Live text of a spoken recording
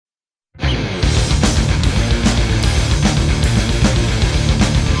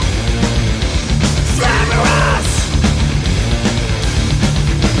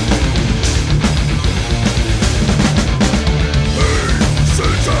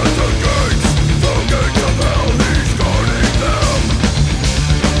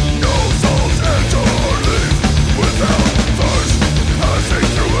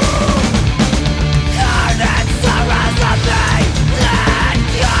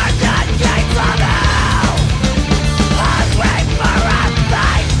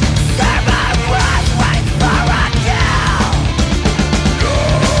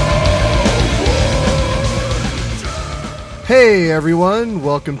Hey everyone,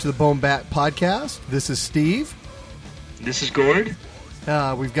 welcome to the BoneBat podcast. This is Steve. This is Gord.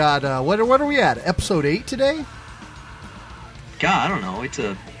 We've got, what are we at? Episode 8 today? God, I don't know. It's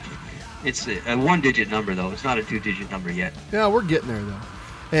a one-digit number, though. It's not a two-digit number yet. Yeah, we're getting there, though.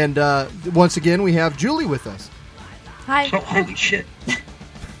 And once again, we have Julie with us. Hi. Oh, holy shit.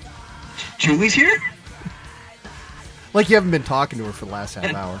 Julie's here? Like you haven't been talking to her for the last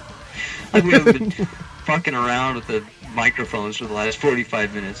half hour. Like we haven't been fucking around with the microphones for the last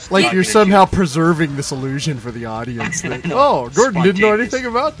 45 minutes. Like you're somehow preserving this illusion for for that, oh, Gordon didn't know anything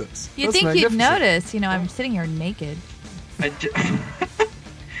about this. You'd think you'd notice. You know, I'm sitting here naked.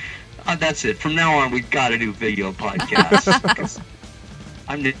 That's it. From now on, we've got to do video podcasts.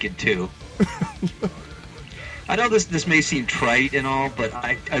 I'm naked, too. I know this may seem trite and all, but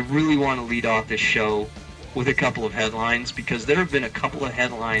I really want to lead off this show with a couple of headlines, because there have been a couple of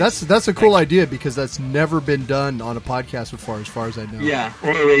headlines. That's a cool idea, because that's never been done on a podcast before, as far as I know. Yeah, or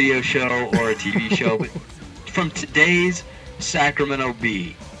a radio show or a TV show. But from today's Sacramento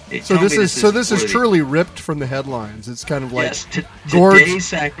Bee. So this is truly ripped from the headlines. It's kind of like today's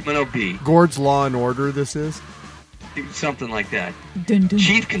Sacramento Bee. Gord's Law and Order. This is something like that. Dun, dun.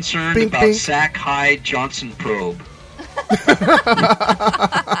 Chief concerned about Makai Johnson probe.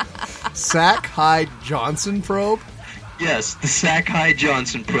 Makai Johnson probe? Yes, the Makai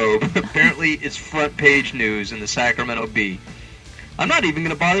Johnson probe. Apparently, it's front page news in the Sacramento Bee. I'm not even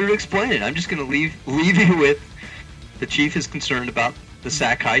going to bother to explain it. I'm just going to leave you with the chief is concerned about the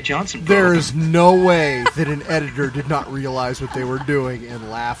Makai Johnson probe. There is no way that an editor did not realize what they were doing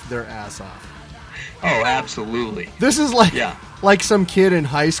and laughed their ass off. Oh, absolutely. This is like some kid in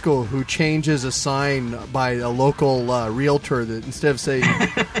high school who changes a sign by a local realtor that instead of saying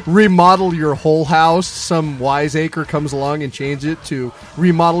remodel your whole house, some wiseacre comes along and changes it to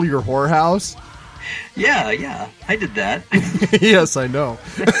remodel your whorehouse. Yeah, I did that. Yes, I know.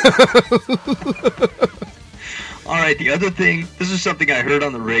 All right, the other thing, this is something I heard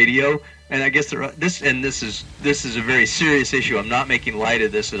on the radio, and I guess this is a very serious issue. I'm not making light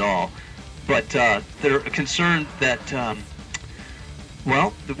of this at all. But they're concerned that,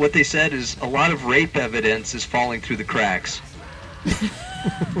 what they said is a lot of rape evidence is falling through the cracks.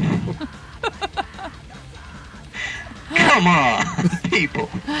 Come on, people.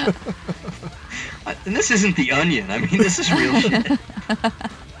 And this isn't The Onion. I mean, this is real shit.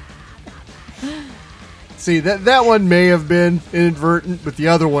 See, that one may have been inadvertent, but the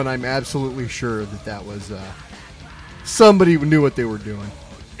other one I'm absolutely sure that was somebody who knew what they were doing.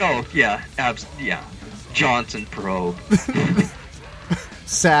 Oh, yeah, yeah. Johnson probe.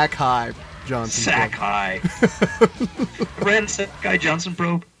 Makai Johnson Makai. Ran Makai Johnson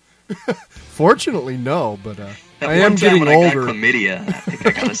probe? Fortunately, no, but I am getting older. I got chlamydia, I think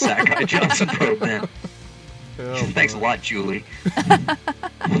I got a Makai Johnson probe then. Oh, thanks a lot, Julie.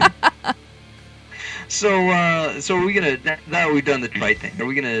 So are we gonna? Now that we've done the trite thing, are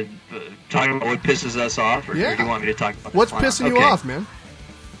we gonna talk about what pisses us off, or do you want me to talk about what's pissing you off, man?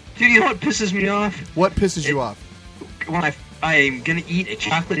 Dude, you know what pisses me off? What pisses you off? When I'm going to eat a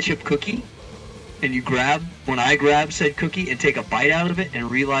chocolate chip cookie, and when I grab said cookie and take a bite out of it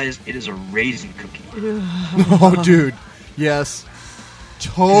and realize it is a raisin cookie. Oh, dude. Yes.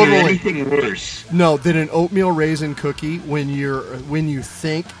 Totally. Is there anything worse? No, than an oatmeal raisin cookie when you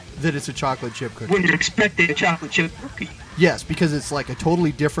think that it's a chocolate chip cookie. When you're expecting a chocolate chip cookie. Yes, because it's like a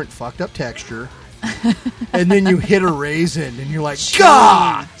totally different fucked up texture. And then you hit a raisin, and you're like,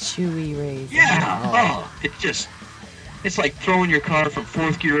 God! Chewy raisin. Yeah. Oh, it's like throwing your car from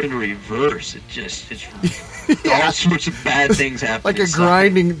fourth gear into reverse. All sorts of bad things happen. Like a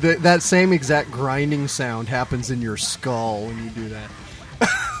grinding, that same exact grinding sound happens in your skull when you do that.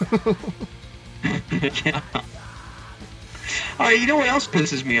 Yeah. All right, you know what else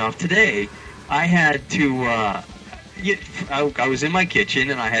pisses me off today? I had to, I was in my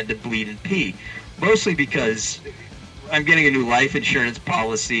kitchen, and I had to bleed and pee. Mostly because I'm getting a new life insurance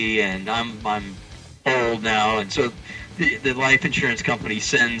policy, and I'm old now, and so the life insurance company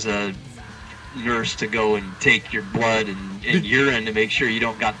sends a nurse to go and take your blood and urine to make sure you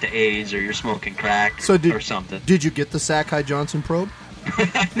don't got the AIDS or you're smoking crack or something. Did you get the Makai Johnson probe?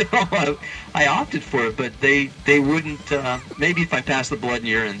 No, I opted for it, but they wouldn't. Maybe if I pass the blood and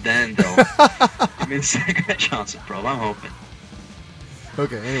urine, then they'll give me the Makai Johnson probe. I'm hoping.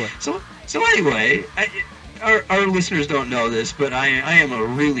 Okay. Anyway. So anyway, our listeners don't know this, but I am a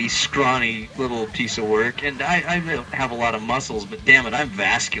really scrawny little piece of work, and I don't have a lot of muscles, but damn it, I'm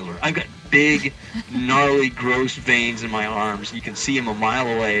vascular. I've got big, gnarly, gross veins in my arms. You can see them a mile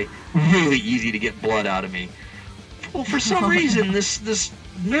away. Really easy to get blood out of me. Well, for some reason, this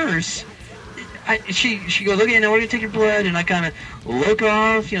nurse, she goes, okay, now we're gonna take your blood, and I kind of look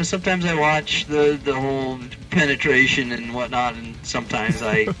off. Sometimes I watch the whole penetration and whatnot, and sometimes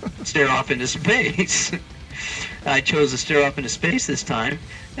I stare off into space. I chose to stare off into space this time,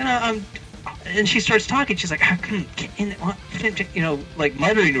 and and she starts talking. She's like, I couldn't get in, like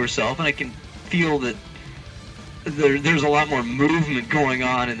muttering to herself, and I can feel that there's a lot more movement going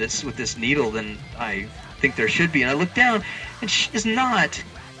on with this needle than I think there should be. And I look down, and she's not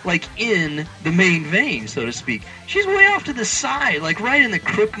like in the main vein, so to speak. She's way off to the side, like right in the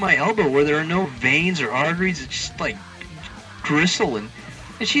crook of my elbow where there are no veins or arteries. It's just like gristle, and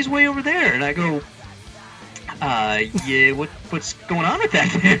she's way over there. And I go, yeah, what's going on with that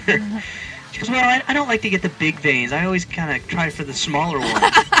there? She goes, well, I don't like to get the big veins. I always kind of try for the smaller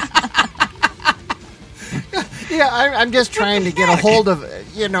ones. Yeah, I'm just trying to get a hold of,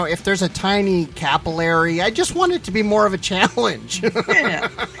 if there's a tiny capillary, I just want it to be more of a challenge. Yeah,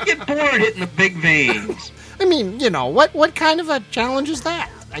 I get bored hitting the big veins. I mean, what kind of a challenge is that?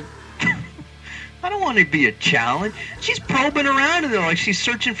 I don't want to be a challenge. She's probing around in there like she's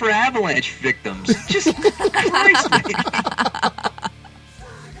searching for avalanche victims. Just Christ.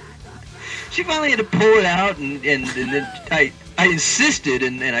 She finally had to pull it out, and then I insisted,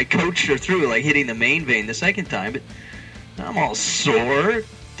 and I coached her through, like hitting the main vein the second time, but I'm all sore. It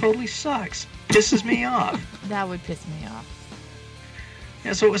totally sucks. Pisses me off. That would piss me off.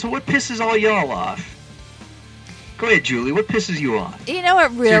 Yeah, so what pisses all y'all off? Go ahead, Julie. What pisses you off? You know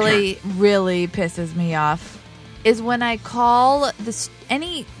what really, really pisses me off is when I call in this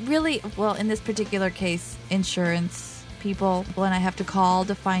particular case, insurance people, when I have to call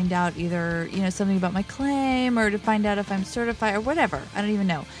to find out either, something about my claim or to find out if I'm certified or whatever. I don't even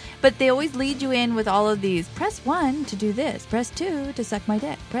know. But they always lead you in with all of these. Press 1 to do this. Press 2 to suck my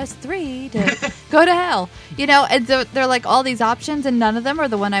dick. Press 3 to go to hell. And so they're like all these options, and none of them are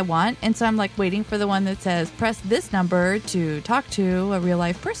the one I want. And so I'm like waiting for the one that says, press this number to talk to a real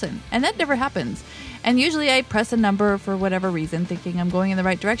life person. And that never happens. And usually I press a number for whatever reason, thinking I'm going in the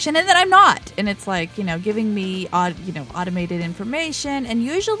right direction, and then I'm not. And it's like, giving me, automated information. And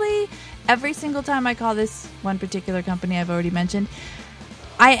usually every single time I call this one particular company I've already mentioned,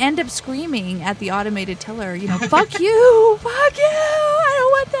 I end up screaming at the automated teller, fuck you, I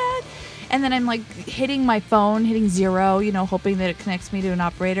don't want that. And then I'm like hitting my phone, hitting 0, hoping that it connects me to an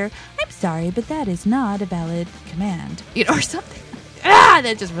operator. I'm sorry, but that is not a valid command, or something.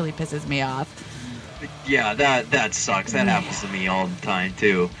 That just really pisses me off. Yeah, that sucks. That happens to me all the time,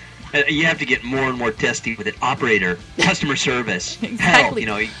 too. You have to get more and more testy with it. Operator, customer service, exactly.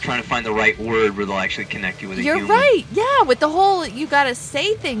 Hell, you're trying to find the right word where they'll actually connect you with a human. You're right. Yeah, with the whole, you got to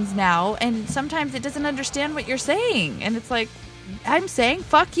say things now, and sometimes it doesn't understand what you're saying. And it's like, I'm saying,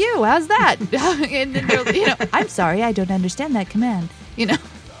 fuck you. How's that? And then they're, I'm sorry, I don't understand that command.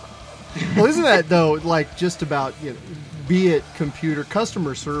 Well, isn't that, though, like just about, be it computer,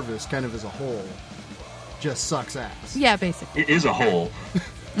 customer service kind of as a whole, just sucks ass. Yeah, basically. It is a whole.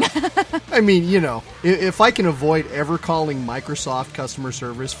 I mean, if I can avoid ever calling Microsoft customer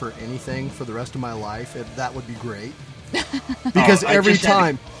service for anything for the rest of my life, that would be great. Because every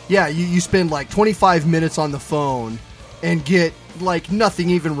time, you spend like 25 minutes on the phone and get like nothing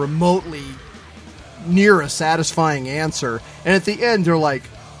even remotely near a satisfying answer. And at the end, they're like,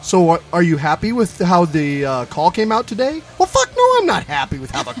 so are you happy with how the call came out today? Well, fuck no, I'm not happy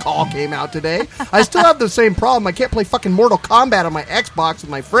with how the call came out today. I still have the same problem. I can't play fucking Mortal Kombat on my Xbox with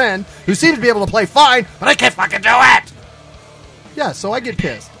my friend, who seems to be able to play fine, but I can't fucking do it! Yeah, so I get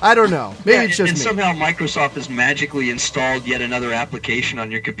pissed. I don't know. Maybe it's just and me. Somehow Microsoft has magically installed yet another application on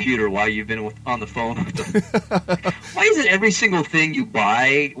your computer while you've been on the phone with them. Why is it every single thing you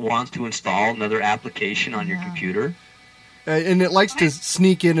buy wants to install another application on your computer? And it likes to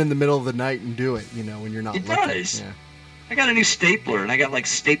sneak in the middle of the night and do it, when you're not looking. It does. Yeah. I got a new stapler, and I got like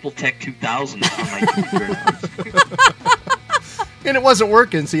Staple Tech 2000 on my computer now. And it wasn't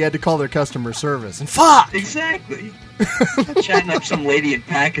working, so you had to call their customer service. And fuck! Exactly. Chatting up some lady in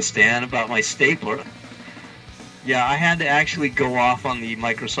Pakistan about my stapler. Yeah, I had to actually go off on the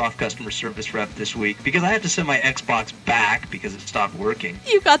Microsoft customer service rep this week because I had to send my Xbox back because it stopped working.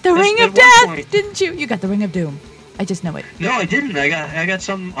 You got the ring of death, didn't you? You got the ring of doom. I just know it. No, I didn't. I got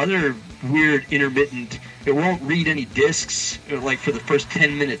some other weird intermittent. It won't read any discs. Like for the first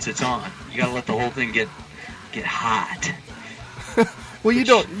 10 minutes, it's on. You got to let the whole thing get hot. Well, you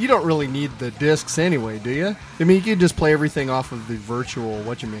don't really need the discs anyway, do you? I mean, you can just play everything off of the virtual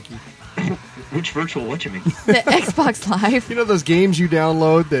whatchamicky. Which virtual whatchamicky? The Xbox Live. You know those games you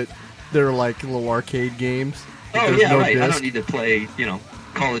download that they're like little arcade games? Oh yeah, right. Disc? I don't need to play,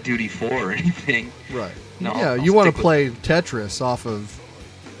 Call of Duty 4 or anything. Right. No, yeah, you want to play Tetris off of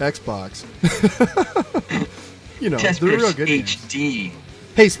Xbox. You know, Test the real Grips good games. HD.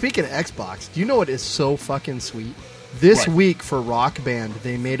 Hey, speaking of Xbox, do you know what is so fucking sweet? This What? week for Rock Band,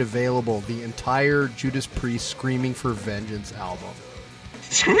 they made available the entire Judas Priest Screaming for Vengeance album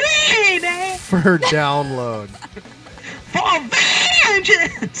Screaming for download. for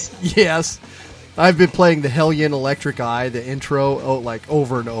vengeance. Yes. I've been playing the Hellion Electric Eye, the intro,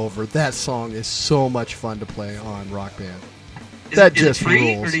 over and over. That song is so much fun to play on Rock Band. Is That it just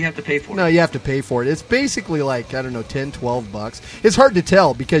free, rules. or do you have to pay for it? No, you have to pay for it. It's basically like, I don't know, $10, $12. It's hard to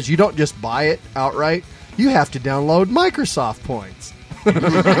tell because you don't just buy it outright. You have to download Microsoft points.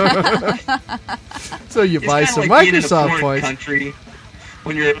 So you buy It's some kinda like being in a Microsoft foreign points. country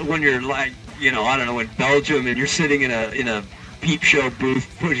when you're like, you know, I don't know, in Belgium, and you're sitting in a peep show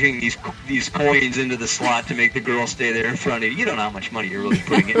booth pushing these coins into the slot to make the girl stay there in front of you. You don't know how much money you're really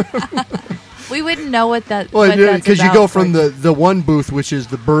putting in. We wouldn't know what that. Well, because you go from the one booth, which is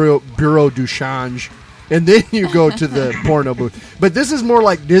the Bureau du Change, and then you go to the porno booth. But this is more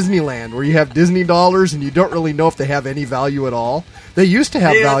like Disneyland, where you have Disney dollars and you don't really know if they have any value at all. They used to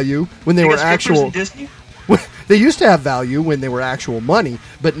have value when they were got strippers actual. in Disney? They used to have value when they were actual money,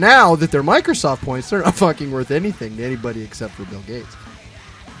 but now that they're Microsoft points, they're not fucking worth anything to anybody except for Bill Gates.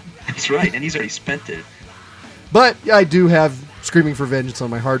 That's right, and he's already spent it. But I do have Screaming for Vengeance on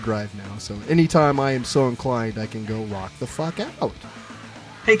my hard drive now, so anytime I am so inclined, I can go rock the fuck out.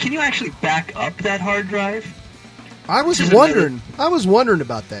 Hey, can you actually back up that hard drive? I was Just wondering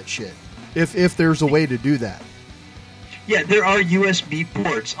about that shit. If there's a way to do that. Yeah, there are USB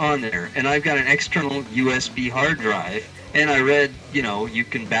ports on there, and I've got an external USB hard drive, and I read, you know, you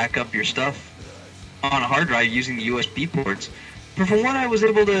can back up your stuff on a hard drive using the USB ports. But from what I was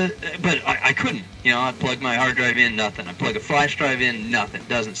able to, but I couldn't. You know, I plug my hard drive in, nothing. I plug a flash drive in, nothing.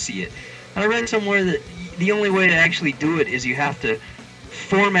 Doesn't see it. And I read somewhere that the only way to actually do it is you have to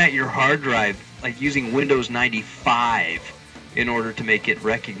format your hard drive, like using Windows 95, in order to make it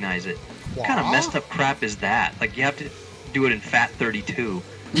recognize it. What kind of messed up crap is that? Like, you have to do it in FAT32.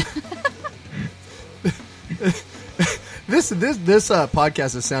 This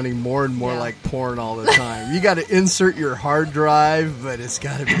podcast is sounding more and more like porn all the time. You got to insert your hard drive, but it's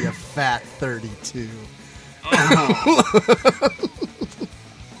got to be a FAT32. Oh.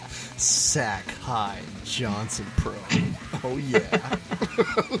 Sack High Johnson Pro. Oh yeah.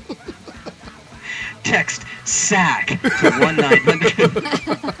 Text SACK to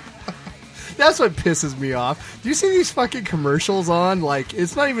 1-900. That's what pisses me off. Do you see these fucking commercials on? Like,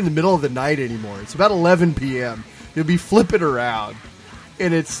 it's not even the middle of the night anymore. It's about 11 p.m. You'll be flipping around.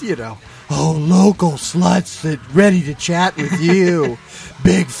 And it's, you know, oh, local sluts that ready to chat with you,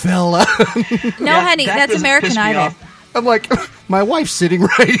 big fella. No, honey, that's American Idol. Off. I'm like, my wife's sitting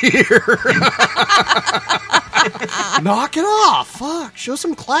right here. Knock it off. Fuck. Show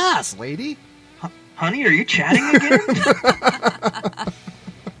some class, lady. Honey, are you chatting again?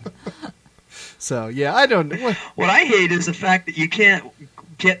 So, yeah, I don't know. What I hate is the fact that you can't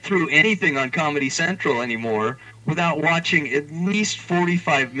get through anything on Comedy Central anymore without watching at least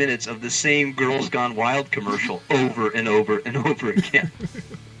 45 minutes of the same Girls Gone Wild commercial over and over and over again.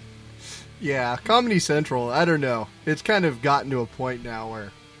 Yeah, Comedy Central, I don't know. It's kind of gotten to a point now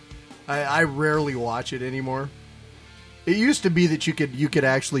where I rarely watch it anymore. It used to be that you could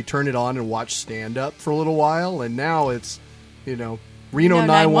actually turn it on and watch stand-up for a little while, and now it's, you know, Reno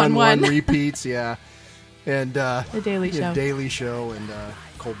 911 repeats, yeah. And The Daily Show. Daily Show and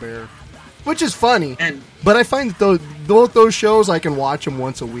Colbert. Which is funny, but I find that both those shows, I can watch them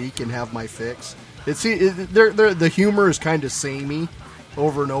once a week and have my fix. The humor is kind of samey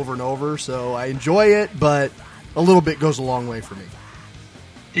over and over and over, so I enjoy it, but a little bit goes a long way for me.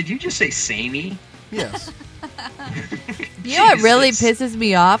 Did you just say samey? Yes. You know what really pisses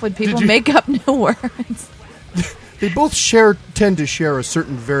me off? When people make up new words. They both tend to share a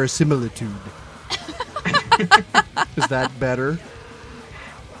certain verisimilitude. Is that better?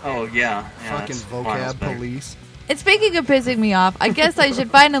 Oh, yeah. Fucking vocab police. And speaking of pissing me off, I guess I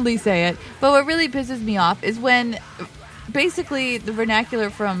should finally say it, but what really pisses me off is when basically the vernacular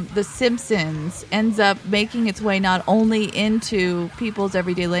from The Simpsons ends up making its way not only into people's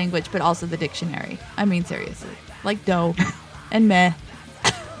everyday language, but also the dictionary. I mean, seriously. Like dope and meh.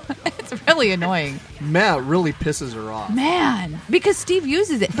 It's really annoying. Meh really pisses her off. Man, because Steve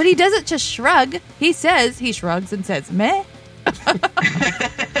uses it, but he doesn't just shrug. He shrugs and says, meh.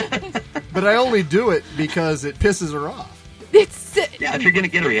 But I only do it because it pisses her off. Yeah, if you're going to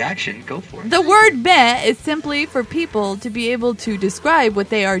get a reaction, go for it. The word meh is simply for people to be able to describe what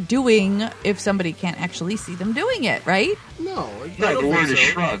they are doing if somebody can't actually see them doing it, right? No, the word is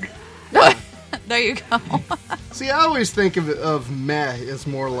shrug. There you go. See, I always think of meh as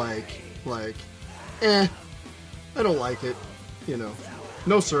more like, I don't like it. You know,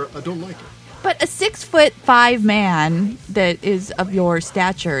 no, sir, I don't like it. But a 6'5" man that is of your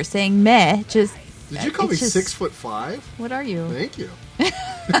stature saying meh just. Did you call me just, 6'5"? What are you? Thank you.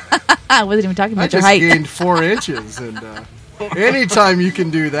 I wasn't even talking I about your just height. gained 4 inches, and anytime you can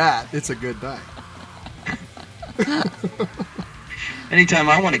do that, it's a good night. Anytime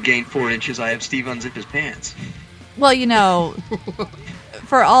I want to gain 4 inches, I have Steve unzip his pants. Well, you know,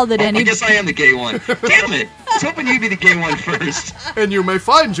 for all that I guess I am the gay one. Damn it! I was hoping you'd be the gay one first. And you may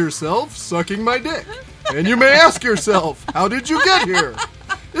find yourself sucking my dick. And you may ask yourself, how did you get here?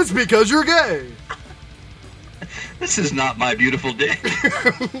 It's because you're gay. This is not my beautiful dick.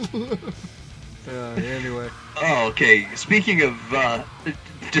 Anyway. Oh, okay. Speaking of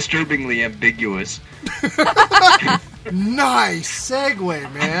disturbingly ambiguous. Nice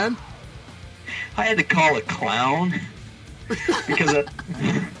segue, man. I had to call a clown because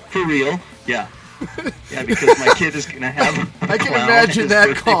for real, yeah, because my kid is gonna have a I can clown imagine at his that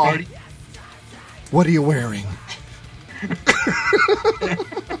birthday call. party. What are you wearing?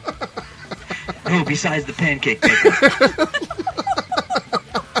 Oh, besides the pancake maker.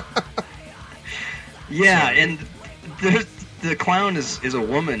 Yeah, and the clown is a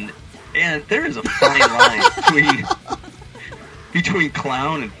woman, and there is a fine line between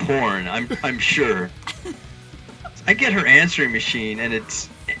clown and porn. I'm sure. I get her answering machine, and it's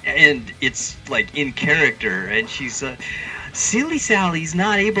like in character, and she's Silly Sally's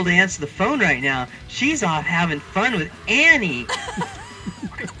not able to answer the phone right now. She's off having fun with Annie.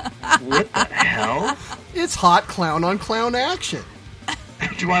 What the hell? It's hot clown on clown action.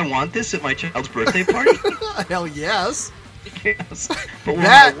 Do I want this at my child's birthday party? Hell yes. Yes. But will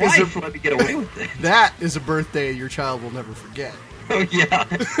That my is wife let me get away with it? That is a birthday your child will never forget. Oh, yeah.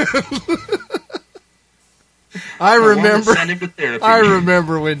 I remember. Send him to therapy. I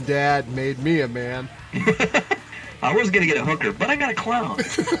remember when Dad made me a man. I was going to get a hooker, but I got a clown.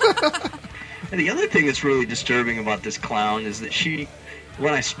 And the other thing that's really disturbing about this clown is that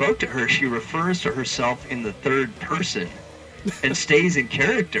when I spoke to her, she refers to herself in the third person and stays in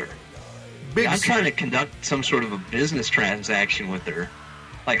character. I'm trying to conduct some sort of a business transaction with her,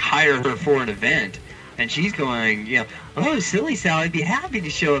 like hire her for an event, and she's going, oh, Silly Sally, I'd be happy to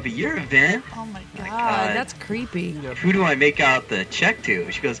show up at your event. Oh my God, that's creepy. Who do I make out the check to?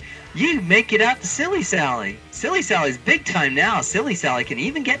 She goes, you make it out to Silly Sally. Silly Sally's big time now. Silly Sally can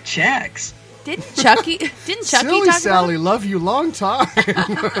even get checks. Didn't Chucky Silly talk Sally, about love you long time.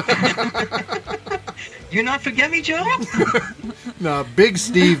 You not forget me, Joe? No, Big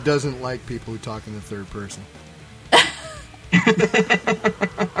Steve doesn't like people who talk in the third person.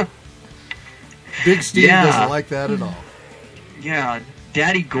 Big Steve doesn't like that at all. Yeah,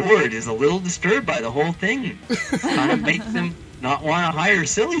 Daddy Gord is a little disturbed by the whole thing. Kind of makes him not want to hire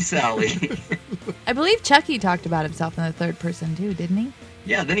Silly Sally. I believe Chucky talked about himself in the third person too, didn't he?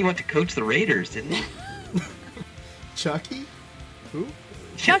 Yeah, then he went to coach the Raiders, didn't he? Chucky? Who?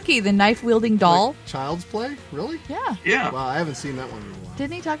 Chucky, the knife-wielding doll. Like Child's Play? Really? Yeah. Yeah. Wow, I haven't seen that one in a while.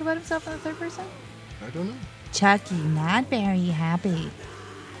 Didn't he talk about himself in the third person? I don't know. Chucky, not very happy.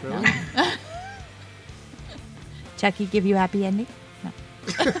 Really? Chucky give you happy ending? No.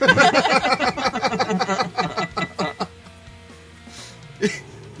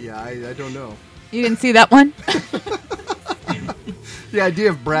 Yeah, I don't know. You didn't see that one? The idea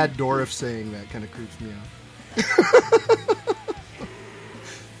of Brad Dourif saying that kind of creeps me out.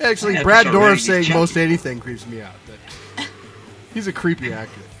 Actually, Yeah, Brad so Dourif ready, saying Chucky. most anything creeps me out. But he's a creepy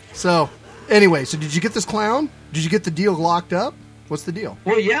actor. So, anyway, so did you get this clown? Did you get the deal locked up? What's the deal?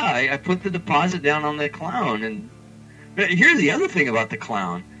 Well, yeah, I put the deposit down on the clown, and but here's the other thing about the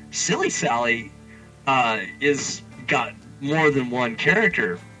clown: Silly Sally is got more than one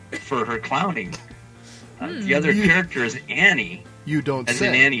character for her clowning. The other character is Annie, You don't as say.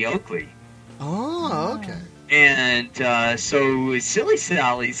 in Annie Oakley. Oh, okay. And so Silly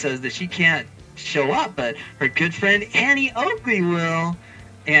Sally says that she can't show up, but her good friend Annie Oakley will.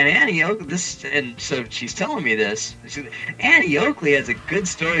 And Annie Oakley, so she's telling me this. Annie Oakley has a good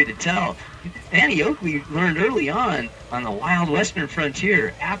story to tell. Annie Oakley learned early on the wild western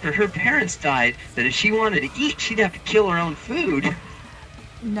frontier, after her parents died, that if she wanted to eat, she'd have to kill her own food.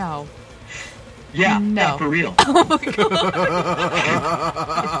 No. Yeah, No. yeah, for real.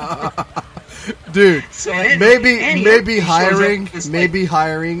 Dude, So maybe Annie Oakley shows hiring up with this,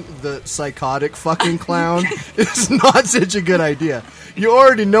 hiring the psychotic fucking clown is not such a good idea. You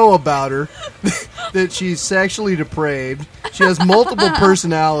already know about her that she's sexually depraved. She has multiple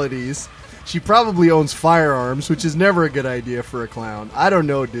personalities. She probably owns firearms, which is never a good idea for a clown. I don't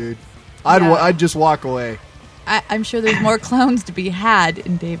know, dude. I'd just walk away. I'm sure there's more clowns to be had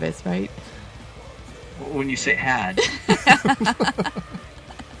in Davis, right? When you say had.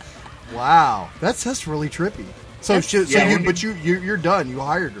 Wow, that's really trippy. So, you're done. You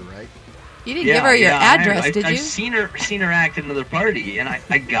hired her, right? You didn't give her your address, did you? I've seen her act at another party, and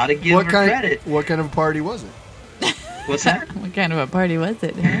I gotta give her credit. What kind of a party was it? What's that? What kind of a party was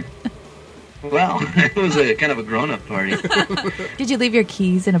it? Huh? Well, it was a kind of a grown-up party. Did you leave your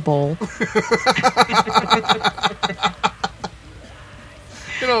keys in a bowl?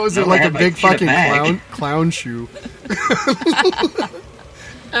 Was it like a big fucking clown shoe?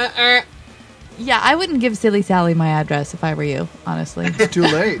 Yeah, I wouldn't give Silly Sally my address if I were you, honestly. It's too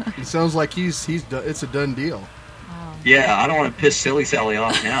late. It sounds like it's a done deal. Wow. Yeah, I don't want to piss Silly Sally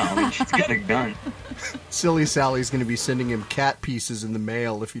off now. I mean, she's got a gun. Silly Sally's going to be sending him cat pieces in the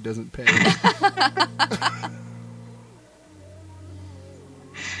mail if he doesn't pay.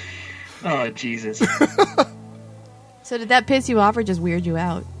 Oh, Jesus. So did that piss you off or just weird you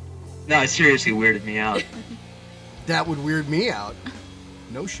out? No, it seriously weirded me out. That would weird me out.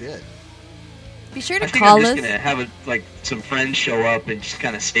 No shit. Be sure to I think call I'm us. just going to have some friends show up and just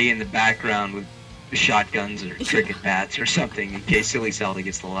kind of stay in the background with shotguns or cricket bats or something in case Silly Sally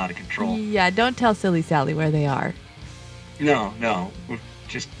gets a lot of control. Yeah, don't tell Silly Sally where they are. No.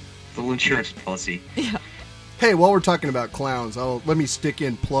 Just the little insurance policy. Yeah. Hey, while we're talking about clowns, let me stick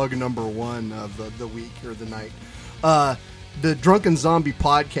in plug number 1 of the week or the night. The Drunken Zombie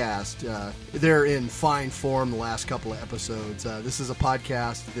podcast, they're in fine form the last couple of episodes. This is a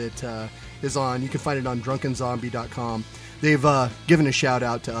podcast that is on, you can find it on drunkenzombie.com. They've given a shout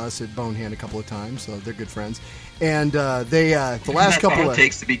out to us at Bonehand a couple of times, so they're good friends. And the last couple all of... it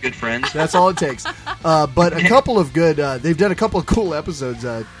takes to be good friends. That's all it takes. But a couple of good... they've done a couple of cool episodes.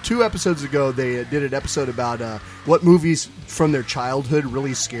 2 episodes ago, they did an episode about what movies from their childhood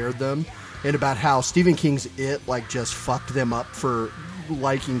really scared them, and about how Stephen King's It just fucked them up for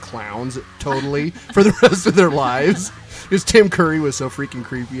liking clowns totally for the rest of their lives. Because Tim Curry was so freaking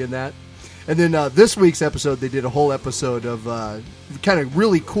creepy in that. And then this week's episode, they did a whole episode of kind of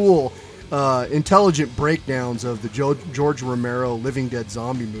really cool, intelligent breakdowns of the George Romero Living Dead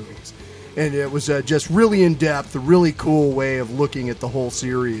zombie movies. And it was just really in-depth, a really cool way of looking at the whole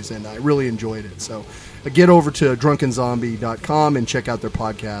series, and I really enjoyed it. So get over to drunkenzombie.com and check out their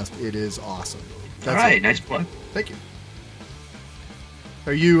podcast. It is awesome. All right, nice plug. Thank you.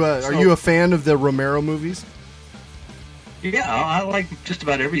 Are you a fan of the Romero movies? Yeah, I like just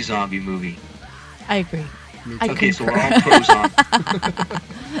about every zombie movie. I agree. Okay, so we're all pro-zombie.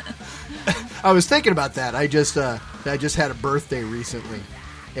 I was thinking about that. I just had a birthday recently.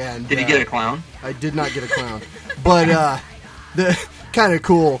 And did you get a clown? I did not get a clown. But the kind of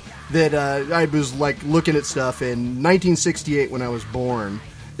cool that I was looking at stuff in 1968 when I was born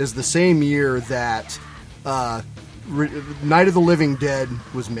is the same year that Night of the Living Dead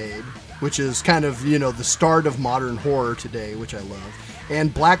was made, which is kind of, the start of modern horror today, which I love.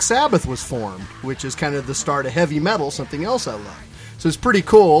 And Black Sabbath was formed, which is kind of the start of heavy metal, something else I love. So it's pretty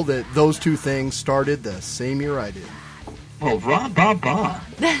cool that those two things started the same year I did. Oh, rah-bah-bah.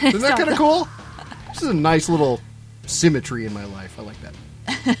 Isn't that kind of cool? This is a nice little symmetry in my life. I like that.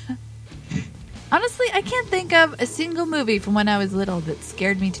 Honestly, I can't think of a single movie from when I was little that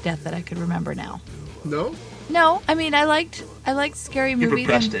scared me to death that I could remember now. No? No, I mean, I liked scary movies. You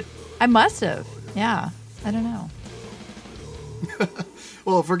repressed it. I must have. Yeah. I don't know.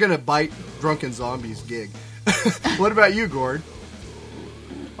 Well, if we're going to bite Drunken Zombies gig, what about you, Gord?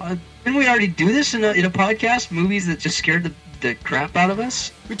 Didn't we already do this in a podcast? Movies that just scared the crap out of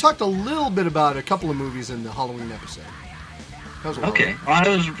us? We talked a little bit about a couple of movies in the Halloween episode. Okay. Well,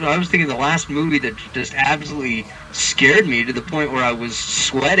 I was thinking the last movie that just absolutely scared me to the point where I was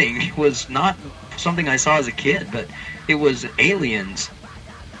sweating was not something I saw as a kid, but it was Aliens.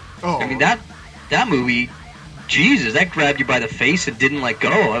 Oh. I mean, that movie, Jesus, that grabbed you by the face and didn't let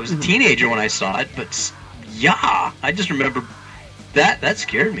go. I was a teenager when I saw it, but yeah, I just remember that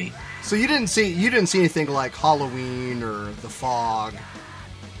scared me. So you didn't see anything like Halloween or The Fog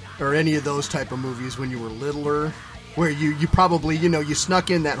or any of those type of movies when you were littler, where you probably, you snuck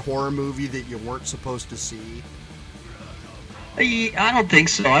in that horror movie that you weren't supposed to see? I don't think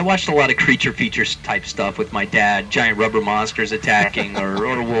so. I watched a lot of creature features type stuff with my dad, giant rubber monsters attacking,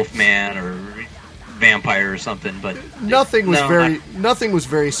 or Wolfman, or vampire or something. But nothing was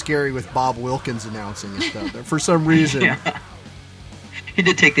very scary with Bob Wilkins announcing and stuff. For some reason, yeah. He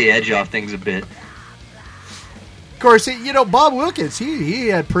did take the edge off things a bit. Of course, Bob Wilkins, he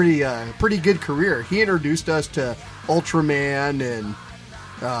had pretty good career. He introduced us to Ultraman and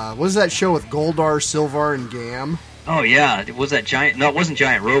what was that show with Goldar, Silvar, and Gam? Oh yeah, it was that giant. No, it wasn't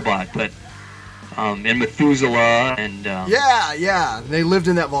Giant Robot, but and Methuselah and Yeah. They lived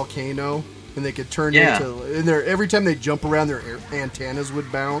in that volcano, and they could turn into. And every time they jump around, their antennas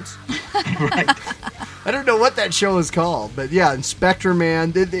would bounce. right. I don't know what that show is called, but yeah, Inspector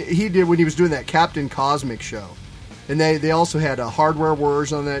Man. He did when he was doing that Captain Cosmic show, and they also had Hardware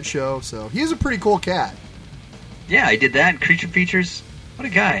Wars on that show. So he's a pretty cool cat. Yeah, I did that. Creature Features. What a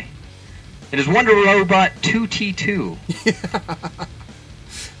guy. And his Wonder Robot 2T2.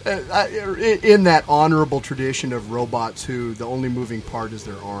 In that honorable tradition of robots who the only moving part is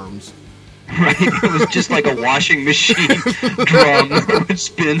their arms. Right, it was just like a washing machine drum that would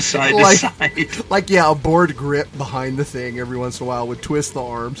spin side to side. Like, a board grip behind the thing every once in a while would twist the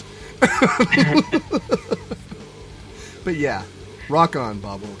arms. But yeah, rock on,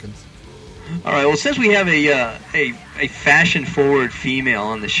 Bob Wilkins. All right, well, since we have a fashion-forward female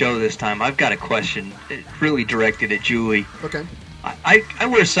on the show this time, I've got a question really directed at Julie. Okay. I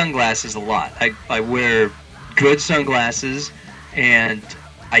wear sunglasses a lot. I wear good sunglasses, and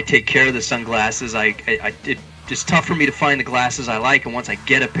I take care of the sunglasses. It's tough for me to find the glasses I like, and once I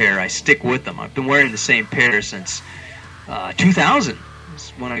get a pair, I stick with them. I've been wearing the same pair since 2000,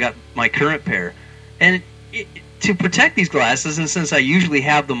 when I got my current pair. And to protect these glasses, and since I usually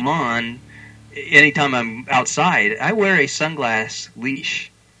have them on anytime I'm outside, I wear a sunglass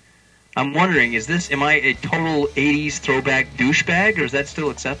leash. I'm wondering, am I a total 80s throwback douchebag, or is that still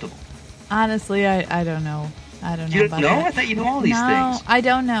acceptable? Honestly, I don't know. I don't know. You about don't know? that. I thought you knew all these things. No, I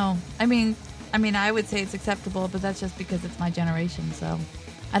don't know. I mean, I would say it's acceptable, but that's just because it's my generation. So,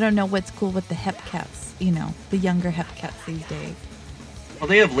 I don't know what's cool with the hep cats. The younger hep cats these days. Well,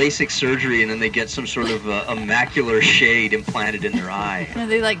 they have LASIK surgery, and then they get some sort of a macular shade implanted in their eye.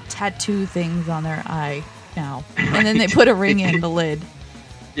 They tattoo things on their eye now, and then they put a ring in the lid.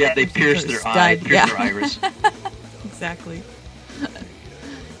 Yeah, they pierce their eye, their iris. Exactly.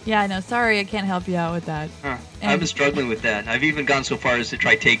 Yeah, no, sorry, I can't help you out with that. I've been struggling with that. I've even gone so far as to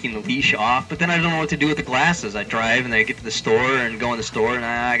try taking the leash off, but then I don't know what to do with the glasses. I drive and I get to the store and go in the store and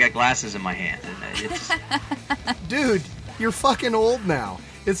I got glasses in my hand. And it's... Dude, you're fucking old now.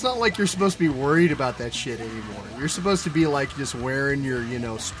 It's not like you're supposed to be worried about that shit anymore. You're supposed to be just wearing your,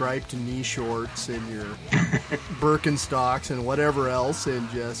 striped knee shorts and your Birkenstocks and whatever else, and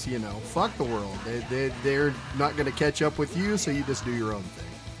just, fuck the world. They're not going to catch up with you, so you just do your own thing.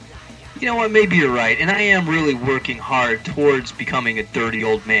 You know what? Maybe you're right, and I am really working hard towards becoming a dirty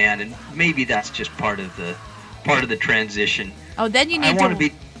old man, and maybe that's just part of the transition. Oh, then you need to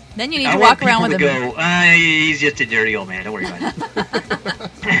be. Then you need to walk around with him. He's just a dirty old man. Don't worry about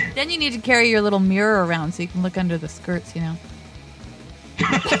it. Then you need to carry your little mirror around so you can look under the skirts,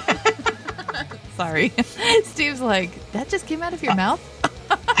 Sorry. Steve's like, that just came out of your mouth?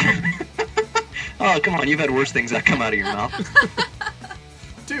 Oh, come on. You've had worse things that come out of your mouth.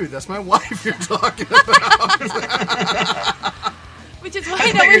 Dude, that's my wife you're talking about. Which is why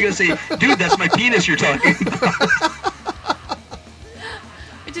I thought you were going to say, dude, that's my penis you're talking about.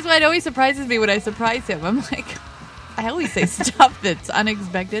 Which is why it always surprises me when I surprise him. I'm like, I always say stuff that's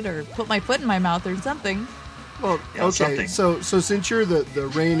unexpected or put my foot in my mouth or something. Well, yeah, okay, so since you're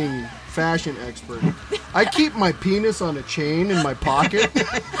the reigning fashion expert, I keep my penis on a chain in my pocket.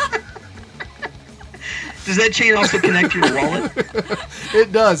 Does that chain also connect to your wallet?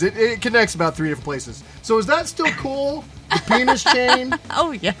 It does. It connects about 3 different places. So is that still cool? The penis chain?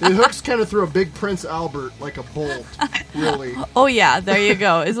 Oh, yeah. It hooks kind of through a big Prince Albert like a bolt, really. Oh, yeah. There you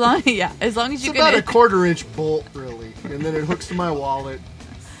go. As long as you can... It's about a 1/4-inch bolt, really. And then it hooks to my wallet.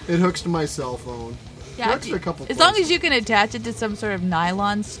 It hooks to my cell phone. Yeah, a couple as long as you can attach it to some sort of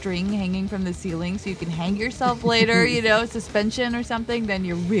nylon string hanging from the ceiling so you can hang yourself later, suspension or something, then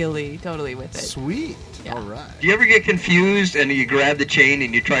you're really totally with it. Sweet. Yeah. All right. Do you ever get confused and you grab the chain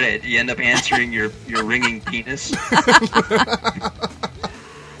and you end up answering your ringing penis?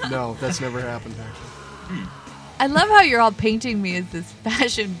 No, that's never happened, actually. I love how you're all painting me as this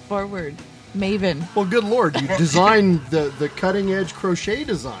fashion-forward maven. Well, good Lord, you designed the cutting-edge crochet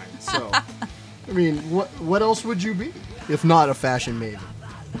design, so... I mean, what else would you be if not a fashion maven?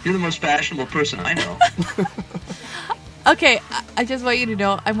 You're the most fashionable person I know. Okay, I just want you to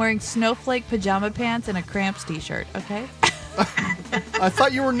know I'm wearing snowflake pajama pants and a Cramps t-shirt, okay? I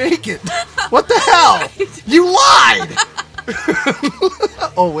thought you were naked. What the hell? You lied!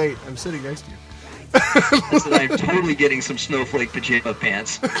 Oh, wait, I'm sitting next to you. I said I'm totally getting some snowflake pajama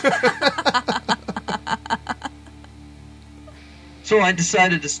pants. So I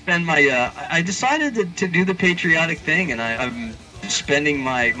decided to spend I decided to do the patriotic thing, and I'm spending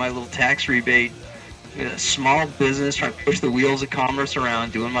my little tax rebate, small business, trying to push the wheels of commerce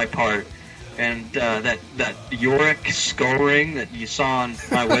around, doing my part. And that Yorick skull ring that you saw on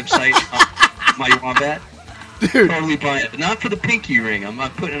my website, my BoneBat, Dude. totally buying it. But not for the pinky ring. I'm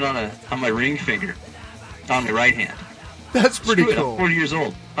not putting it on my ring finger, on my right hand. That's pretty Screw it, cool. I'm 40 years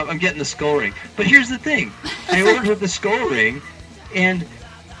old. I'm getting the skull ring. But here's the thing. I ordered the skull ring, and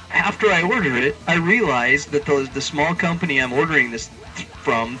after I ordered it, I realized that the small company I'm ordering this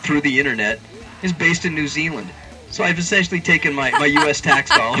from through the internet is based in New Zealand. So I've essentially taken my U.S. tax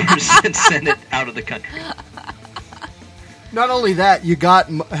dollars and sent it out of the country. Not only that, you got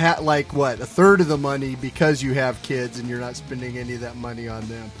like what, a third of the money because you have kids and you're not spending any of that money on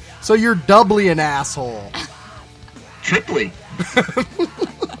them. So you're doubly an asshole. Triply.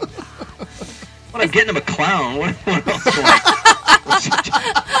 What, I'm getting him a clown. What else do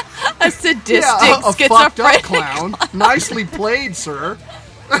I... A sadistic, a fucked up schizophrenic clown. Nicely played, sir.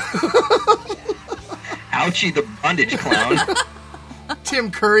 Ouchie the bondage clown.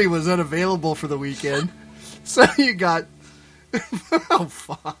 Tim Curry was unavailable for the weekend. So you got... oh,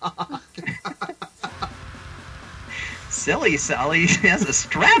 fuck. Silly Sally has a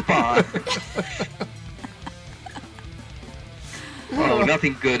strap on. Oh,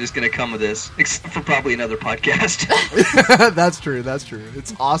 nothing good is going to come of this, except for probably another podcast. That's true.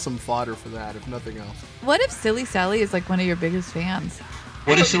 It's awesome fodder for that, if nothing else. What if Silly Sally is like one of your biggest fans?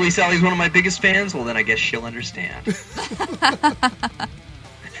 What if Silly Sally's one of my biggest fans? Well, then I guess she'll understand.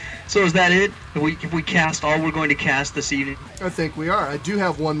 So is that it? Have we cast all we're going to cast this evening? I think we are. I do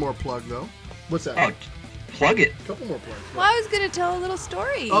have one more plug, though. What's that? Oh, plug it. A couple more plugs. Well, I was going to tell a little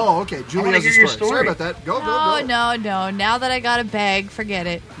story. Oh, okay. Julie wanna has hear a your story. story. Sorry about that. Go. No. Now that I got a bag, forget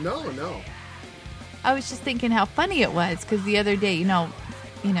it. No. I was just thinking how funny it was because the other day, you know,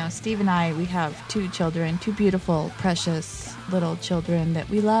 Steve and I, we have two children, two beautiful, precious little children that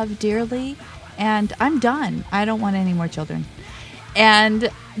we love dearly, and I'm done. I don't want any more children. And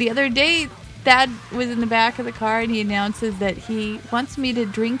the other day, Dad was in the back of the car, and he announces that he wants me to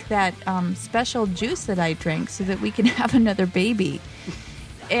drink that special juice that I drank so that we can have another baby.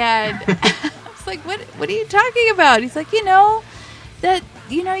 And I was like, what are you talking about? He's like, you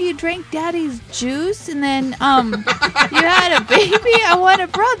drank Daddy's juice, and then you had a baby. I want a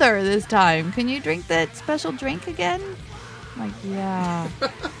brother this time. Can you drink that special drink again? I'm like, yeah.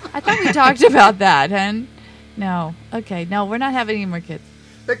 I thought we talked about that, and no. Okay, no, we're not having any more kids.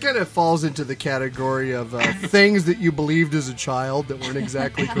 That kind of falls into the category of things that you believed as a child that weren't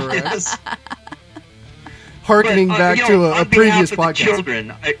exactly correct. Yes. Harkening back to a previous of podcast. The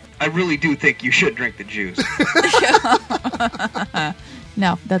children, I really do think you should drink the juice.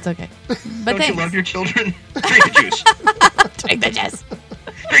 No, that's okay. But Don't thanks. you love your children? Drink the juice. Drink the juice.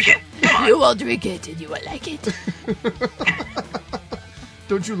 Drink it. Come on. You will drink it and you will like it.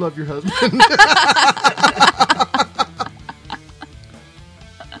 Don't you love your husband?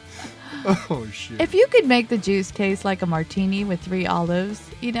 Oh, shit. If you could make the juice taste like a martini with 3 olives,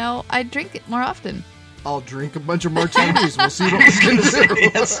 I'd drink it more often. I'll drink a bunch of martinis. We'll see what we can do.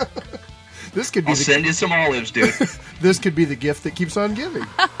 Yes. This could be I'll send you some olives, dude. This could be the gift that keeps on giving.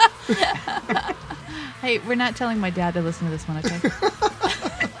 Hey, we're not telling my dad to listen to this one, okay?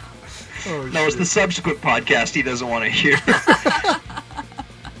 Oh, No, it's shit. the subsequent podcast he doesn't want to hear.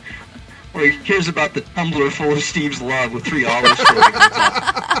 Where he hears about the tumbler full of Steve's love with 3 olives floating on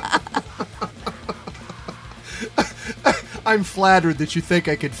top. I'm flattered that you think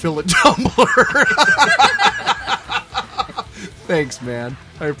I could fill a tumbler. Thanks, man.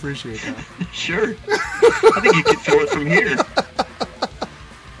 I appreciate that. Sure. I think you could fill it from here.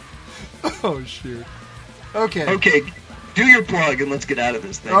 Oh, shoot. Okay. Okay, do your plug and let's get out of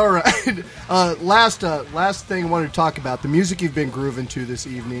this thing. All right. Last thing I wanted to talk about. The music you've been grooving to this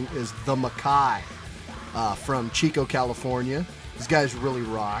evening is the Makai from Chico, California. These guys really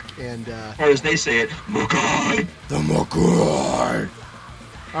rock. And Or as they say it, Makai. the Makai.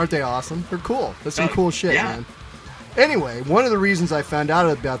 Aren't they awesome? They're cool. That's some cool shit, yeah. man. Anyway, one of the reasons I found out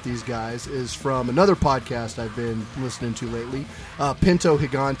about these guys is from another podcast I've been listening to lately, Pinto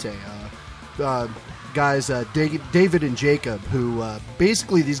Gigante. Guys, David and Jacob, who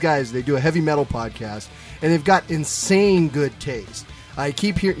basically these guys, they do a heavy metal podcast, and they've got insane good taste. I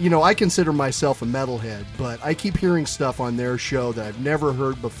keep hearing, I consider myself a metalhead, but I keep hearing stuff on their show that I've never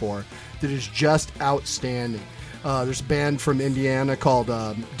heard before that is just outstanding. There's a band from Indiana called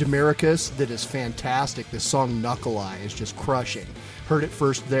Demericus that is fantastic. This song Knuckle Eye is just crushing. Heard it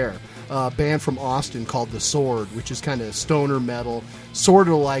first there. A band from Austin called The Sword, which is kind of stoner metal, sort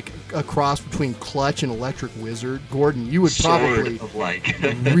of like a cross between Clutch and Electric Wizard. Gordon, you would probably Sort of like.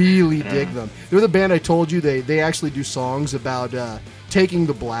 really dig them. They're the band I told you. They actually do songs about taking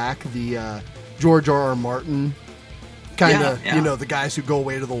the black, the George R.R. Martin kind of Yeah. the guys who go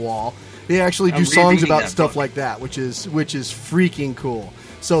away to the wall. They actually do I'm songs rereading about that stuff book. like that, which is freaking cool.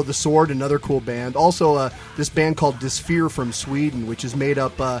 So The Sword, another cool band. Also, this band called Dysphere from Sweden, which is made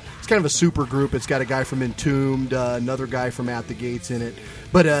up. It's kind of a super group. It's got a guy from Entombed, another guy from At the Gates in it.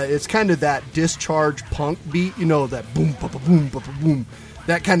 But it's kind of that discharge punk beat, that boom, ba, ba, boom, ba, ba, boom,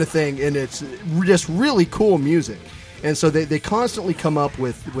 that kind of thing. And it's just really cool music. And so they constantly come up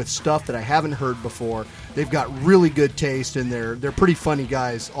with stuff that I haven't heard before. They've got really good taste, and they're pretty funny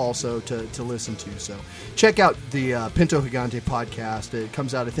guys also to listen to. So check out the Pinto Gigante podcast. It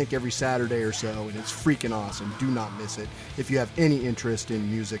comes out, I think, every Saturday or so, and it's freaking awesome. Do not miss it if you have any interest in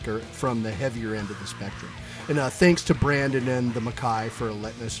music or from the heavier end of the spectrum. And thanks to Brandon and the Makai for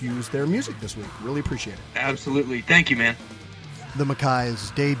letting us use their music this week. Really appreciate it. Absolutely. Thank you, man. The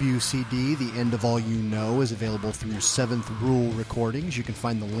Makai's debut CD, The End of All You Know, is available through Seventh Rule Recordings. You can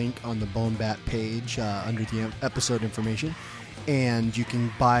find the link on the BoneBat page under the episode information. And you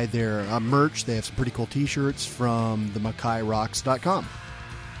can buy their merch. They have some pretty cool t-shirts from themakairocks.com.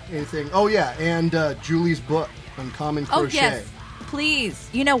 Anything? Oh, yeah, and Julie's book, Uncommon Crochet. Oh, yes. Please.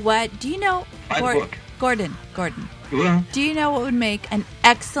 You know what? Do you know... Buy the book. Gordon. Well, Do you know what would make an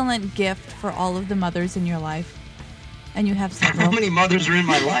excellent gift for all of the mothers in your life? And you have several. how many mothers are in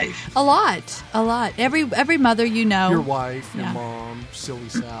my life? A lot. Every mother you know. Your wife, your Yeah. mom, Silly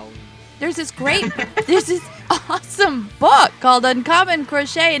Sally. There's this awesome book called Uncommon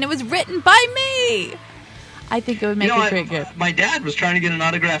Crochet, and it was written by me. I think it would make a great gift. My dad was trying to get an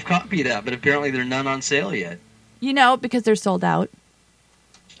autographed copy of that, but apparently there are none on sale yet. Because they're sold out.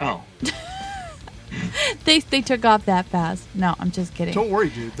 Oh. They took off that fast. No, I'm just kidding. Don't worry,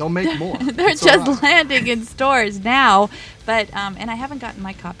 dude. They'll make more. They're It's just all right. landing in stores now. But and I haven't gotten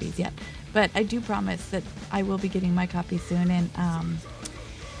my copies yet. But I do promise that I will be getting my copy soon. And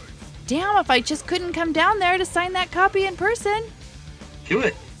damn, if I just couldn't come down there to sign that copy in person, Do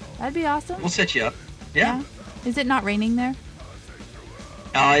it. that'd be awesome. We'll set you up. Yeah. Is it not raining there?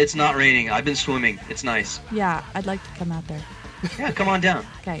 It's not raining. I've been swimming. It's nice. Yeah, I'd like to come out there. Yeah, come on down.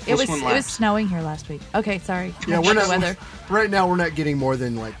 Okay, We'll it swim was laps. snowing here last week. Okay, sorry. Yeah, Much we're the not. weather. Right now, we're not getting more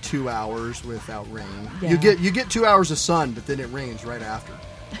than like 2 hours without rain. Yeah. You get 2 hours of sun, but then it rains right after.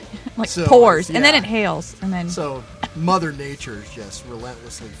 Like So, pours, and then yeah. it hails, and then. So Mother Nature is just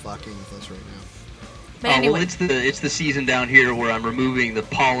relentlessly fucking with us right now. But anyway, Well, it's the season down here where I'm removing the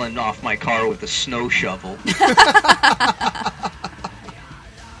pollen off my car with a snow shovel.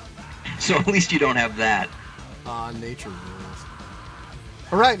 So at least you don't have that. Nature rules.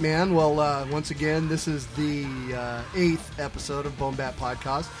 All right, man. Well, once again, this is the 8th episode of BoneBat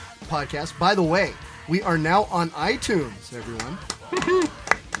podcast. By the way, we are now on iTunes, everyone.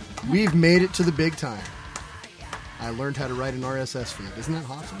 We've made it to the big time. I learned how to write an RSS feed. Isn't that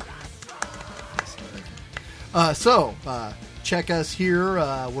awesome? So, check us here.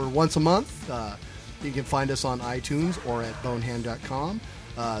 We're once a month. You can find us on iTunes or at bonehand.com.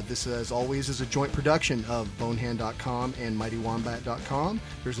 This, as always, is a joint production of bonehand.com and mightywombat.com.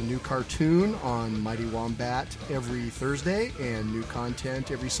 There's a new cartoon on Mighty Wombat every Thursday and new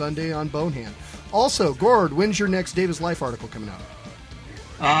content every Sunday on Bonehand. Also, Gord, when's your next Davis Life article coming out?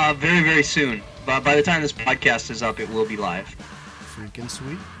 Very, very soon. By the time this podcast is up, it will be live. Freaking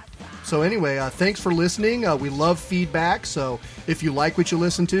sweet. So anyway, thanks for listening. We love feedback, so if you like what you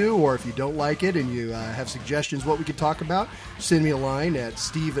listen to, or if you don't like it and you have suggestions what we could talk about, send me a line at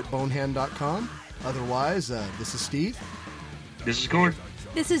steve@bonehand.com. Otherwise, this is Steve. This is Gord.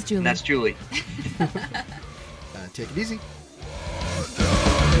 this is Julie. And that's Julie. Take it easy.